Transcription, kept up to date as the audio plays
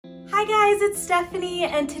Hi guys, it's Stephanie,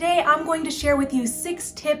 and today I'm going to share with you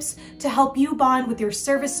 6 tips to help you bond with your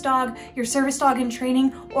service dog in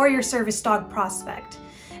training, or your service dog prospect.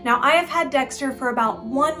 Now, I have had Dexter for about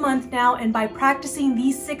 1 month now, and by practicing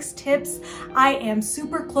these 6 tips, I am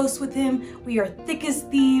super close with him. We are thick as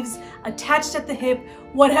thieves, attached at the hip,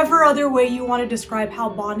 whatever other way you want to describe how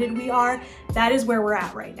bonded we are, that is where we're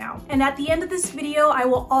at right now. And at the end of this video, I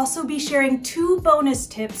will also be sharing 2 bonus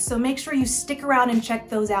tips, so make sure you stick around and check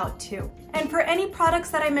those out too. And for any products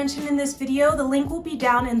that I mentioned in this video, the link will be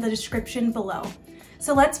down in the description below.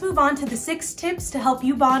 So let's move on to the 6 tips to help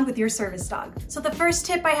you bond with your service dog. So the first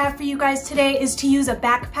tip I have for you guys today is to use a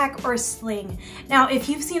backpack or sling. Now, if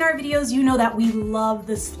you've seen our videos, you know that we love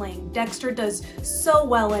the sling. Dexter does so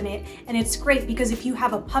well in it, and it's great because if you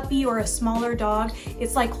have a puppy or a smaller dog,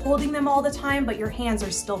 it's like holding them all the time, but your hands are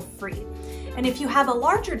still free. And if you have a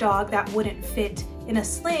larger dog that wouldn't fit in a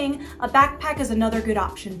sling, a backpack is another good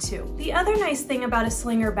option too. The other nice thing about a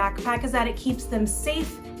sling or backpack is that it keeps them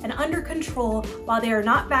safe and under control while they are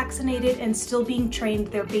not vaccinated and still being trained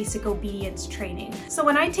their basic obedience training. So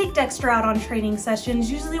when I take Dexter out on training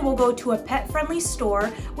sessions, usually we'll go to a pet-friendly store,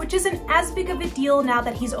 which isn't as big of a deal now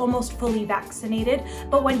that he's almost fully vaccinated,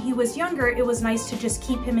 but when he was younger, it was nice to just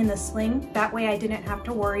keep him in the sling. That way I didn't have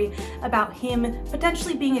to worry about him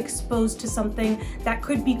potentially being exposed to something that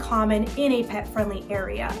could be common in a pet-friendly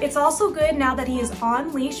area. It's also good now that he is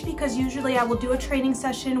on leash, because usually I will do a training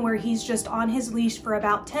session where he's just on his leash for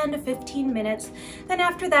about 10 to 15 minutes. Then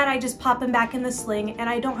after that, I just pop him back in the sling, and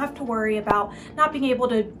I don't have to worry about not being able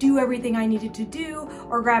to do everything I needed to do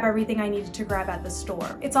or grab everything I needed to grab at the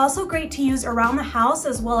store. It's also great to use around the house,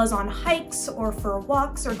 as well as on hikes or for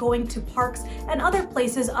walks or going to parks and other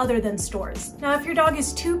places other than stores. Now, if your dog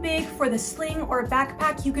is too big for the sling or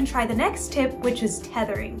backpack, you can try the next tip, which is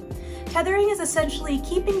tethering. Tethering is essentially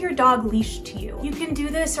keeping your dog leashed to you. You can do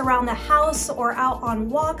this around the house or out on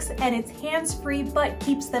walks, and it's hands-free but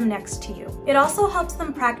keeps them next to you. It also helps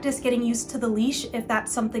them practice getting used to the leash if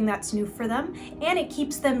that's something that's new for them, and it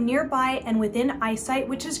keeps them nearby and within eyesight,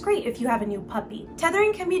 which is great if you have a new puppy.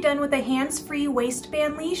 Tethering can be done with a hands-free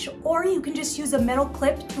waistband leash, or you can just use a metal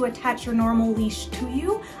clip to attach your normal leash to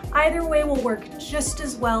you. Either way will work just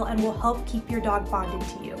as well and will help keep your dog bonded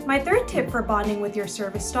to you. My third tip for bonding with your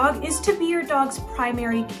service dog is to be your dog's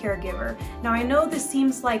primary caregiver. Now, I know this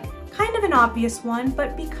seems like kind of an obvious one,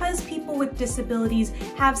 but because people with disabilities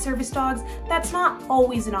have service dogs, that's not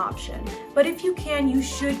always an option. But if you can, you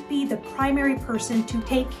should be the primary person to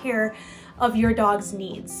take care of your dog's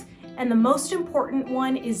needs. And the most important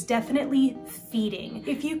one is definitely feeding.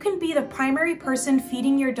 If you can be the primary person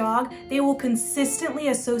feeding your dog, they will consistently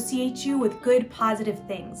associate you with good, positive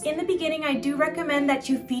things. In the beginning, I do recommend that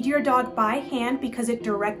you feed your dog by hand because it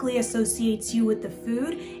directly associates you with the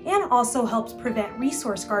food and also helps prevent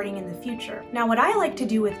resource guarding in the future. Now, what I like to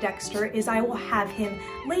do with Dexter is I will have him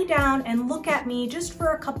lay down and look at me just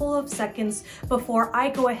for a couple of seconds before I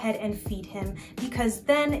go ahead and feed him, because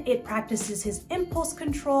then it practices his impulse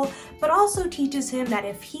control, but also teaches him that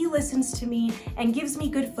if he listens to me and gives me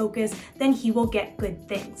good focus, then he will get good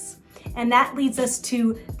things. And that leads us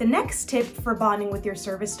to the next tip for bonding with your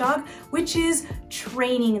service dog, which is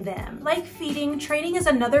training them. Like feeding, training is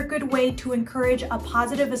another good way to encourage a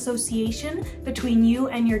positive association between you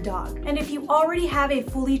and your dog. And if you already have a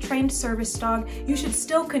fully trained service dog, you should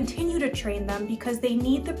still continue to train them because they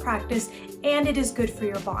need the practice and it is good for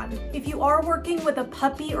your bond. If you are working with a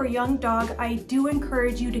puppy or young dog, I do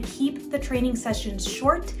encourage you to keep the training sessions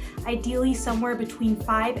short, ideally somewhere between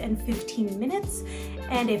 5 and 15 minutes.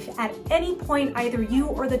 And if at any point either you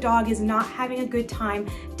or the dog is not having a good time,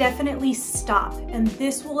 definitely stop. And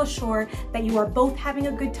this will assure that you are both having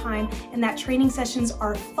a good time and that training sessions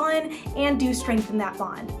are fun and do strengthen that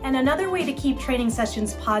bond. And another way to keep training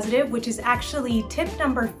sessions positive, which is actually tip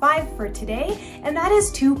number 5 for today, and that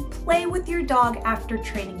is to play with your dog after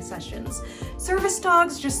training sessions. Service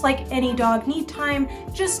dogs, just like any dog, need time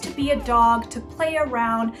just to be a dog, to play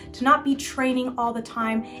around, to not be training all the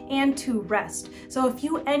time, and to rest. So if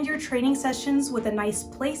you end your training sessions with a nice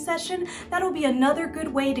play session, that'll be another good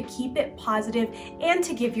way to keep it positive and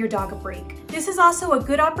to give your dog a break. This is also a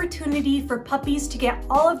good opportunity for puppies to get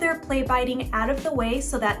all of their play biting out of the way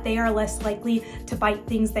so that they are less likely to bite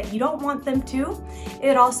things that you don't want them to.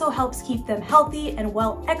 It also helps keep them healthy and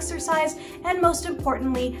well exercised, and most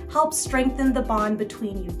importantly, helps strengthen the bond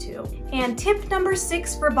between you two. And tip number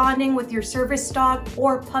 6 for bonding with your service dog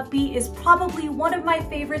or puppy is probably one of my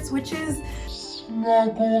favorites, which is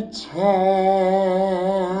snuggle time.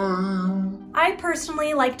 I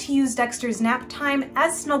personally like to use Dexter's nap time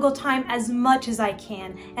as snuggle time as much as I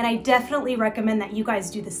can, and I definitely recommend that you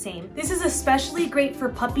guys do the same. This is especially great for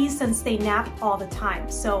puppies since they nap all the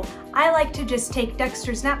time. So I like to just take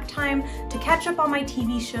Dexter's nap time to catch up on my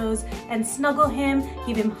TV shows and snuggle him,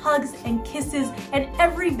 give him hugs and kisses and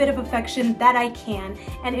every bit of affection that I can.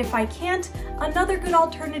 And if I can't, another good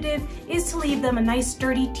alternative is to leave them a nice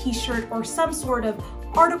dirty t-shirt or some sort of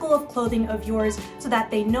article of clothing of yours so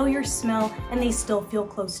that they know your smell and they still feel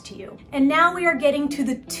close to you. And now we are getting to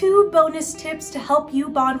the 2 bonus tips to help you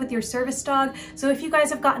bond with your service dog. So if you guys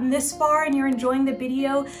have gotten this far and you're enjoying the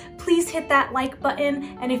video, please hit that like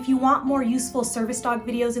button. And if you want more useful service dog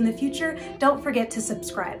videos in the future, don't forget to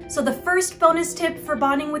subscribe. So the first bonus tip for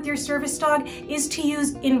bonding with your service dog is to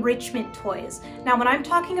use enrichment toys. Now, when I'm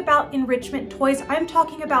talking about enrichment toys, I'm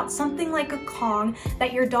talking about something like a Kong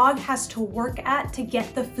that your dog has to work at to get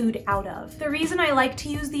the food out of. The reason I like to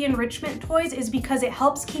use the enrichment toys is because it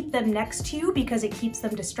helps keep them next to you because it keeps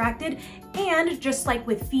them distracted, and just like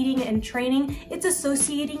with feeding and training, it's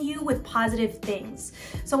associating you with positive things.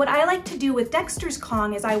 So what I like to do with Dexter's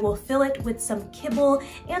Kong is I will fill it with some kibble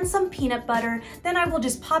and some peanut butter, then I will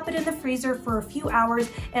just pop it in the freezer for a few hours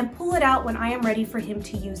and pull it out when I am ready for him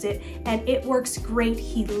to use it, and it works great.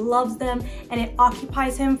 He loves them and it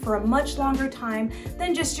occupies him for a much longer time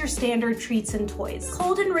than just your standard treats and toys.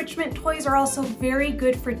 Cold enrichment toys are also very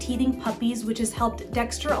good for teething puppies, which has helped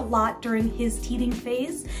Dexter a lot during his teething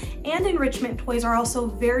phase. And enrichment toys are also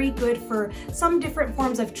very good for some different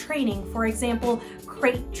forms of training. For example,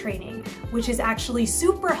 crate training, which is actually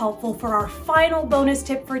super helpful for our final bonus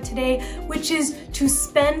tip for today, which is to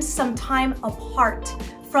spend some time apart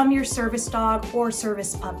from your service dog or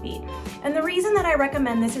service puppy. And the reason that I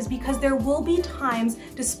recommend this is because there will be times,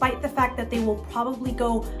 despite the fact that they will probably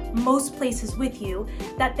go most places with you,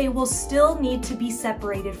 that they will still need to be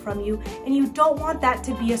separated from you, and you don't want that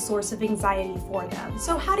to be a source of anxiety for them.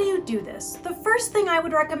 So how do you do this? The first thing I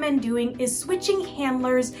would recommend doing is switching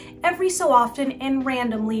handlers every so often and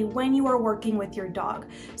randomly when you are working with your dog.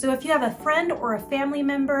 So if you have a friend or a family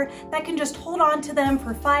member that can just hold on to them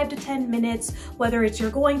for 5 to 10 minutes, whether it's you're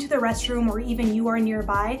going to the restroom or even you are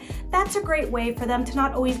nearby, that's a great way for them to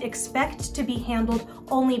not always expect to be handled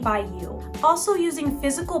only by you. Also, using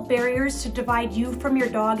physical barriers to divide you from your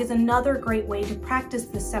dog is another great way to practice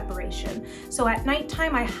this separation. So at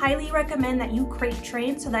nighttime, I highly recommend that you crate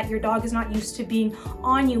train so that your dog is not used to being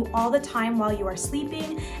on you all the time while you are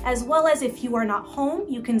sleeping, as well as if you are not home,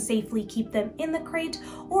 you can safely keep them in the crate,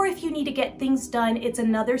 or if you need to get things done, it's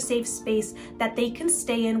another safe space that they can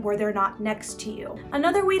stay in where they're not next to you.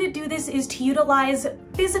 Another way to do this is to utilize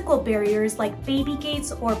physical barriers like baby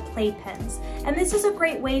gates or playpens. And this is a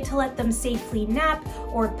great way to let them safely nap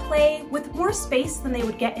or play with more space than they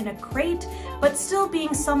would get in a crate, but still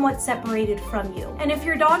being somewhat separated from you. And if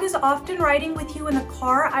your dog is often riding with you in the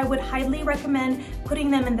car, I would highly recommend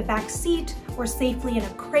putting them in the back seat or safely in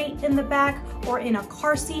a crate in the back or in a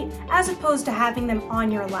car seat, as opposed to having them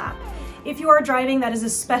on your lap. If you are driving, that is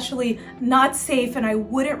especially not safe and I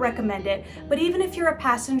wouldn't recommend it. But even if you're a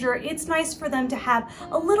passenger, it's nice for them to have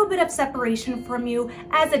a little bit of separation from you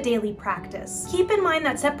as a daily practice. Keep in mind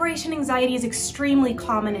that separation anxiety is extremely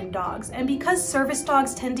common in dogs, and because service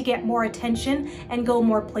dogs tend to get more attention and go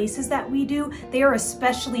more places that we do, they are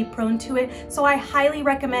especially prone to it. So I highly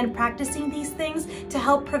recommend practicing these things to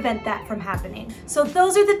help prevent that from happening. So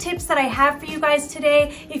those are the tips that I have for you guys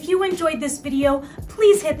today. If you enjoyed this video,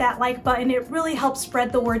 please hit that like button. It really helps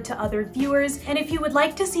spread the word to other viewers. And if you would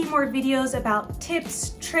like to see more videos about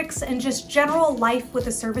tips, tricks, and just general life with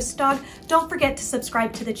a service dog, don't forget to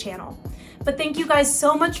subscribe to the channel. But thank you guys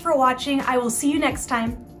so much for watching. I will see you next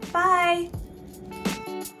time. Bye!